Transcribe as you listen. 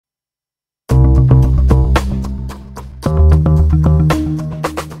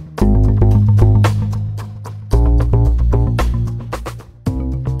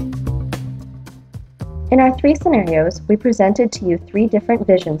In our three scenarios, we presented to you three different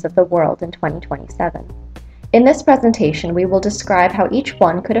visions of the world in 2027. In this presentation, we will describe how each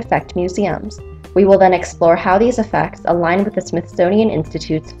one could affect museums. We will then explore how these effects align with the Smithsonian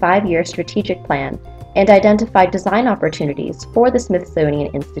Institute's 5-year strategic plan and identify design opportunities for the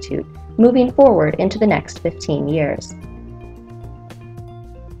Smithsonian Institute moving forward into the next 15 years.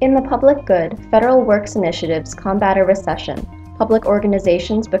 In the public good, federal works initiatives combat a recession, public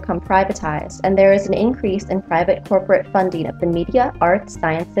organizations become privatized, and there is an increase in private corporate funding of the media, arts,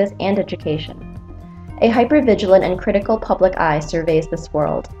 sciences, and education. A hypervigilant and critical public eye surveys this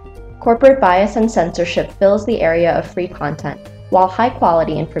world. Corporate bias and censorship fills the area of free content, while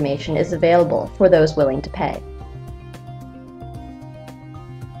high-quality information is available for those willing to pay.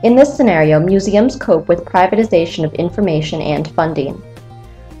 In this scenario, museums cope with privatization of information and funding.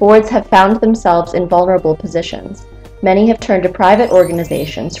 Boards have found themselves in vulnerable positions. Many have turned to private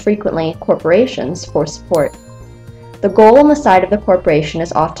organizations, frequently corporations, for support. The goal on the side of the corporation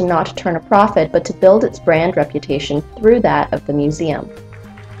is often not to turn a profit, but to build its brand reputation through that of the museum.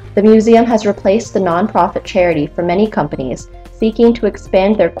 The museum has replaced the nonprofit charity for many companies seeking to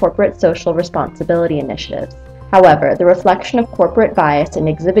expand their corporate social responsibility initiatives. However, the reflection of corporate bias in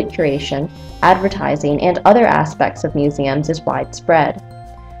exhibit curation, advertising, and other aspects of museums is widespread.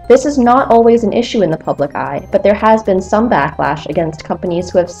 This is not always an issue in the public eye, but there has been some backlash against companies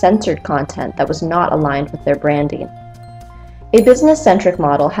who have censored content that was not aligned with their branding. A business-centric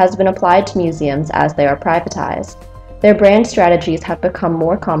model has been applied to museums as they are privatized. Their brand strategies have become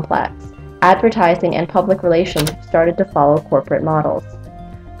more complex. Advertising and public relations have started to follow corporate models.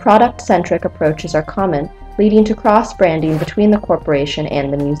 Product-centric approaches are common, leading to cross-branding between the corporation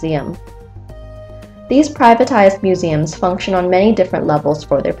and the museum. These privatized museums function on many different levels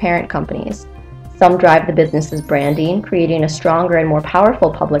for their parent companies. Some drive the business's branding, creating a stronger and more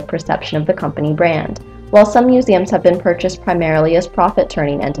powerful public perception of the company brand, while some museums have been purchased primarily as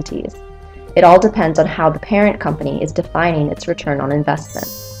profit-turning entities. It all depends on how the parent company is defining its return on investment.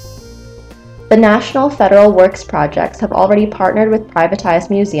 The National Federal Works projects have already partnered with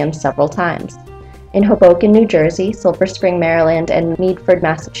privatized museums several times. In Hoboken, New Jersey, Silver Spring, Maryland, and Medford,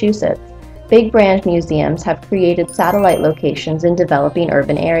 Massachusetts, big brand museums have created satellite locations in developing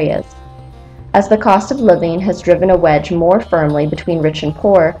urban areas. As the cost of living has driven a wedge more firmly between rich and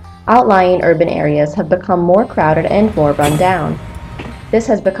poor, outlying urban areas have become more crowded and more run down. This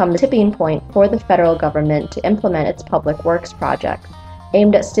has become the tipping point for the federal government to implement its public works projects,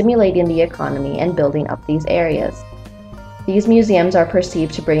 aimed at stimulating the economy and building up these areas. These museums are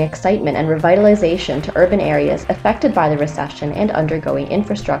perceived to bring excitement and revitalization to urban areas affected by the recession and undergoing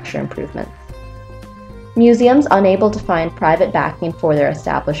infrastructure improvements. Museums unable to find private backing for their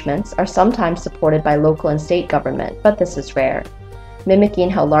establishments are sometimes supported by local and state government, but this is rare. Mimicking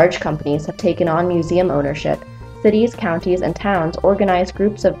how large companies have taken on museum ownership, cities, counties, and towns organize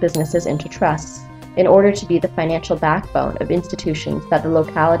groups of businesses into trusts in order to be the financial backbone of institutions that the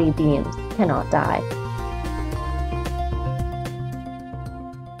locality deems cannot die.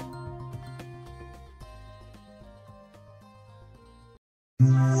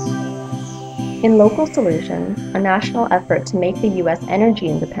 In local solutions, a national effort to make the U.S. energy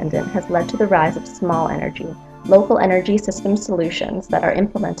independent has led to the rise of small energy, local energy system solutions that are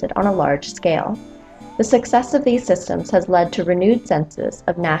implemented on a large scale. The success of these systems has led to renewed senses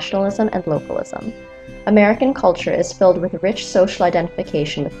of nationalism and localism. American culture is filled with rich social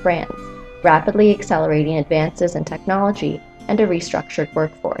identification with brands, rapidly accelerating advances in technology and a restructured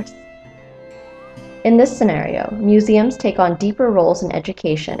workforce. In this scenario, museums take on deeper roles in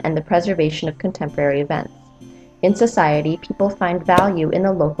education and the preservation of contemporary events. In society, people find value in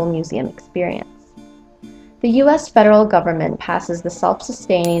the local museum experience. The U.S. federal government passes the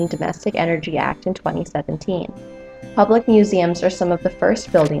Self-Sustaining Domestic Energy Act in 2017. Public museums are some of the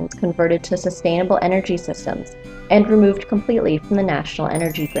first buildings converted to sustainable energy systems and removed completely from the national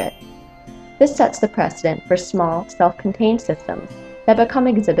energy grid. This sets the precedent for small, self-contained systems that become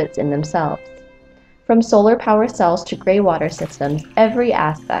exhibits in themselves. From solar power cells to gray water systems, every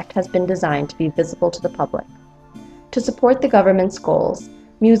aspect has been designed to be visible to the public. To support the government's goals,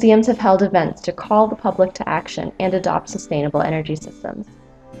 museums have held events to call the public to action and adopt sustainable energy systems.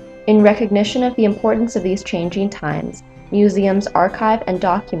 In recognition of the importance of these changing times, museums archive and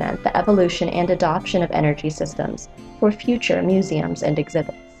document the evolution and adoption of energy systems for future museums and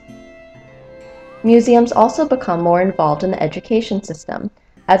exhibits. Museums also become more involved in the education system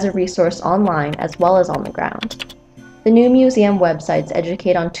as a resource online as well as on the ground. The new museum websites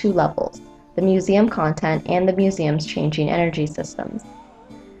educate on two levels: the museum content and the museum's changing energy systems.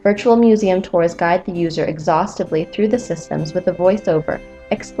 Virtual museum tours guide the user exhaustively through the systems with a voiceover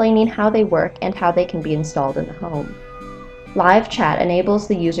explaining how they work and how they can be installed in the home. Live chat enables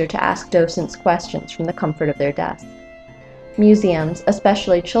the user to ask docents questions from the comfort of their desk. Museums,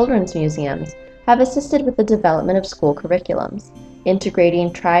 especially children's museums, have assisted with the development of school curriculums,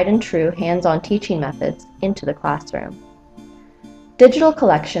 integrating tried and true hands-on teaching methods into the classroom. Digital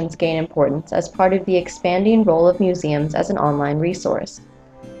collections gain importance as part of the expanding role of museums as an online resource.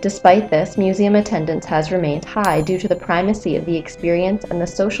 Despite this, museum attendance has remained high due to the primacy of the experience and the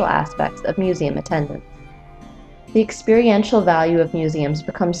social aspects of museum attendance. The experiential value of museums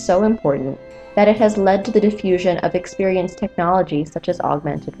becomes so important that it has led to the diffusion of experience technology such as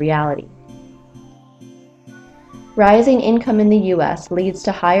augmented reality. Rising income in the U.S. leads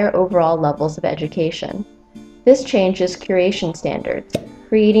to higher overall levels of education. This changes curation standards,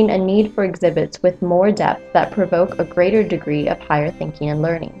 creating a need for exhibits with more depth that provoke a greater degree of higher thinking and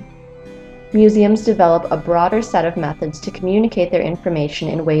learning. Museums develop a broader set of methods to communicate their information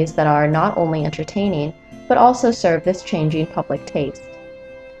in ways that are not only entertaining, but also serve this changing public taste.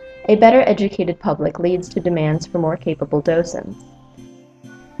 A better educated public leads to demands for more capable docents.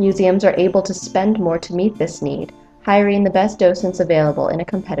 Museums are able to spend more to meet this need, hiring the best docents available in a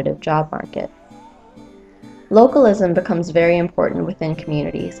competitive job market. Localism becomes very important within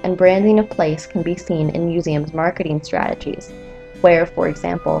communities, and branding of place can be seen in museums' marketing strategies, where, for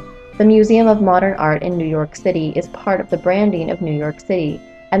example, the Museum of Modern Art in New York City is part of the branding of New York City,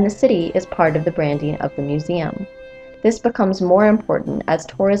 and the city is part of the branding of the museum. This becomes more important as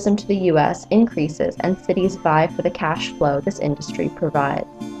tourism to the U.S. increases and cities vie for the cash flow this industry provides.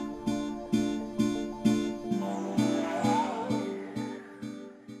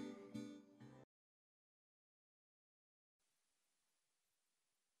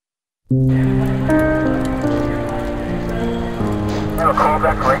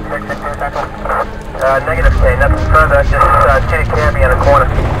 Callback for 866 Echo. Negative K, nothing further, just take Cabby on the corner.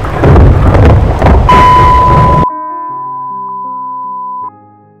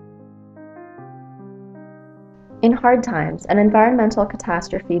 In hard times, an environmental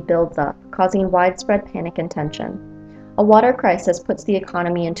catastrophe builds up, causing widespread panic and tension. A water crisis puts the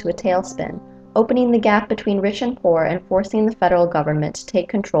economy into a tailspin, opening the gap between rich and poor and forcing the federal government to take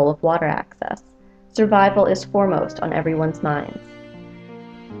control of water access. Survival is foremost on everyone's minds.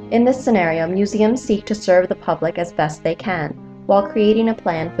 In this scenario, museums seek to serve the public as best they can, while creating a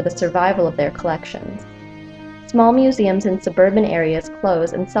plan for the survival of their collections. Small museums in suburban areas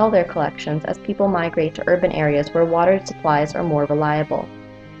close and sell their collections as people migrate to urban areas where water supplies are more reliable.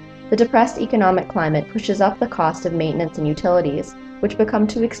 The depressed economic climate pushes up the cost of maintenance and utilities, which become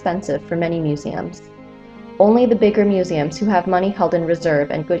too expensive for many museums. Only the bigger museums who have money held in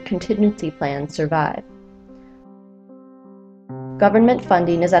reserve and good contingency plans survive. Government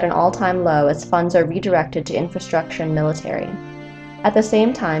funding is at an all-time low as funds are redirected to infrastructure and military. At the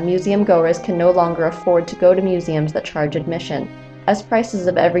same time, museum goers can no longer afford to go to museums that charge admission, as prices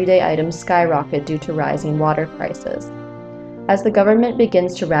of everyday items skyrocket due to rising water prices. As the government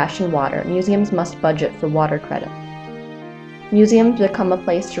begins to ration water, museums must budget for water credits. Museums become a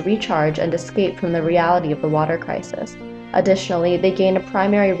place to recharge and escape from the reality of the water crisis. Additionally, they gain a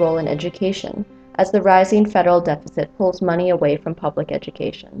primary role in education, as the rising federal deficit pulls money away from public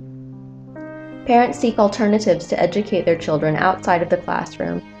education. Parents seek alternatives to educate their children outside of the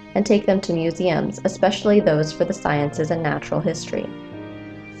classroom and take them to museums, especially those for the sciences and natural history.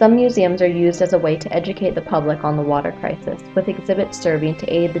 Some museums are used as a way to educate the public on the water crisis, with exhibits serving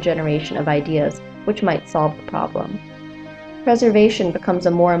to aid the generation of ideas which might solve the problem. Preservation becomes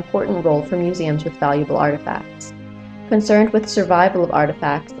a more important role for museums with valuable artifacts. Concerned with survival of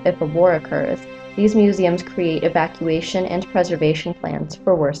artifacts if a war occurs, these museums create evacuation and preservation plans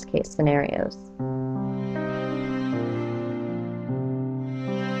for worst-case scenarios.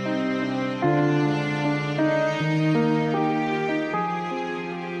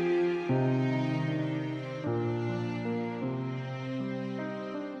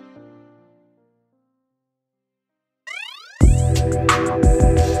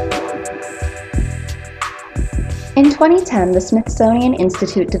 In 2010, the Smithsonian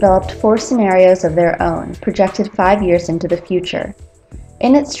Institute developed 4 scenarios of their own, projected 5 years into the future.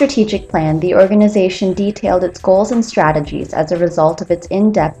 In its strategic plan, the organization detailed its goals and strategies as a result of its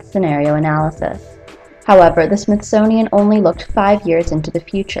in-depth scenario analysis. However, the Smithsonian only looked 5 years into the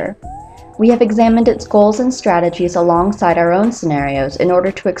future. We have examined its goals and strategies alongside our own scenarios in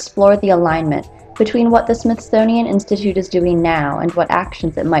order to explore the alignment between what the Smithsonian Institute is doing now and what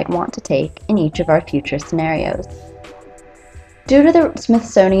actions it might want to take in each of our future scenarios. Due to the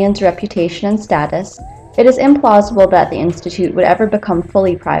Smithsonian's reputation and status, it is implausible that the Institute would ever become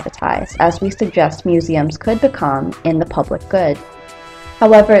fully privatized, as we suggest museums could become in the public good.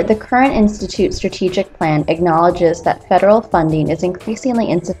 However, the current Institute strategic plan acknowledges that federal funding is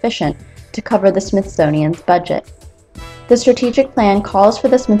increasingly insufficient to cover the Smithsonian's budget. The strategic plan calls for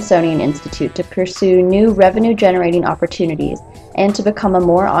the Smithsonian Institute to pursue new revenue-generating opportunities and to become a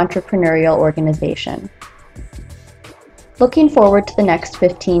more entrepreneurial organization. Looking forward to the next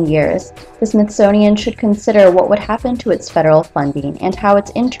 15 years, the Smithsonian should consider what would happen to its federal funding and how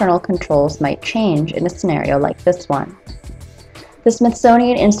its internal controls might change in a scenario like this one. The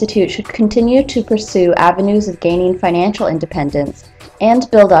Smithsonian Institute should continue to pursue avenues of gaining financial independence and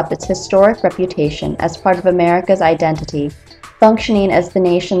build up its historic reputation as part of America's identity, functioning as the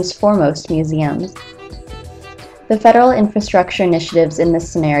nation's foremost museums. The federal infrastructure initiatives in this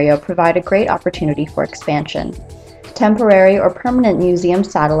scenario provide a great opportunity for expansion. Temporary or permanent museum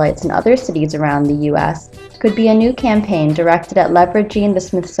satellites in other cities around the U.S. could be a new campaign directed at leveraging the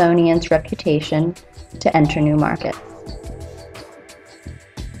Smithsonian's reputation to enter new markets.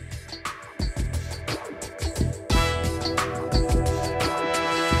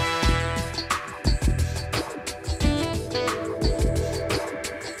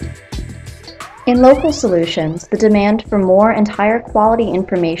 In local solutions, the demand for more and higher quality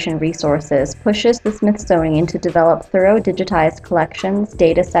information resources pushes the Smithsonian to develop thorough digitized collections,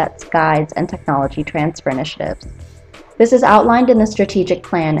 data sets, guides, and technology transfer initiatives. This is outlined in the strategic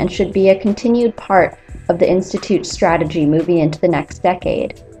plan and should be a continued part of the Institute's strategy moving into the next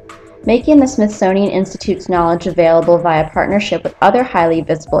decade. Making the Smithsonian Institute's knowledge available via partnership with other highly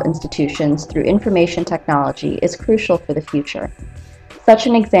visible institutions through information technology is crucial for the future. Such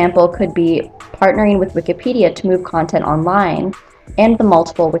an example could be partnering with Wikipedia to move content online and the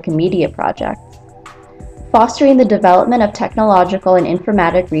multiple Wikimedia projects. Fostering the development of technological and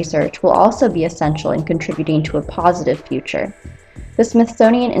informatic research will also be essential in contributing to a positive future. The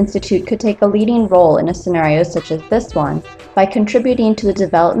Smithsonian Institute could take a leading role in a scenario such as this one by contributing to the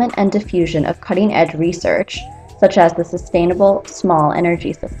development and diffusion of cutting-edge research, such as the sustainable small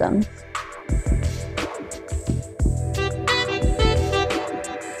energy systems.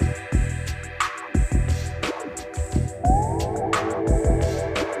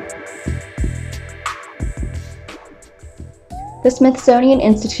 The Smithsonian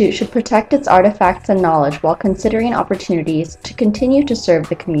Institute should protect its artifacts and knowledge while considering opportunities to continue to serve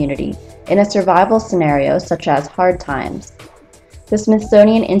the community in a survival scenario such as hard times. The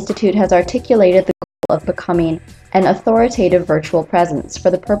Smithsonian Institute has articulated the goal of becoming an authoritative virtual presence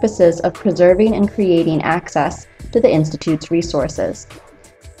for the purposes of preserving and creating access to the Institute's resources.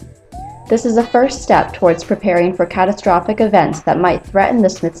 This is a first step towards preparing for catastrophic events that might threaten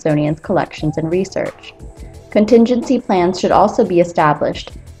the Smithsonian's collections and research. Contingency plans should also be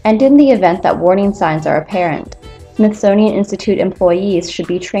established, and in the event that warning signs are apparent, Smithsonian Institute employees should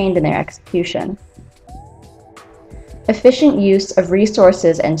be trained in their execution. Efficient use of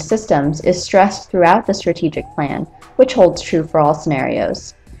resources and systems is stressed throughout the strategic plan, which holds true for all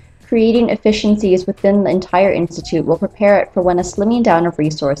scenarios. Creating efficiencies within the entire institute will prepare it for when a slimming down of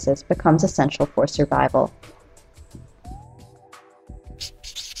resources becomes essential for survival.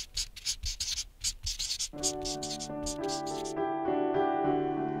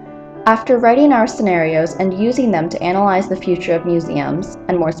 After writing our scenarios and using them to analyze the future of museums,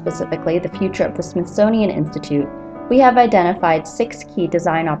 and more specifically the future of the Smithsonian Institute, we have identified 6 key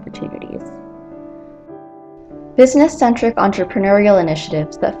design opportunities. Business-centric entrepreneurial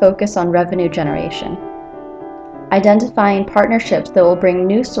initiatives that focus on revenue generation. Identifying partnerships that will bring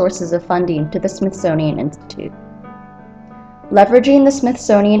new sources of funding to the Smithsonian Institute. Leveraging the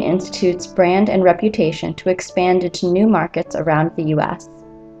Smithsonian Institute's brand and reputation to expand into new markets around the U.S.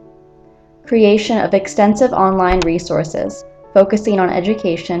 Creation of extensive online resources, focusing on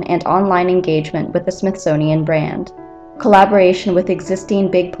education and online engagement with the Smithsonian brand. Collaboration with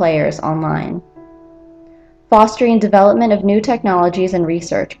existing big players online. Fostering development of new technologies and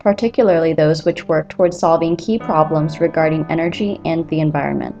research, particularly those which work towards solving key problems regarding energy and the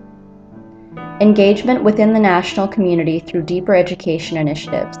environment. Engagement within the national community through deeper education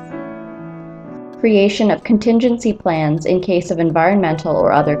initiatives. Creation of contingency plans in case of environmental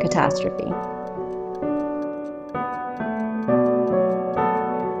or other catastrophe.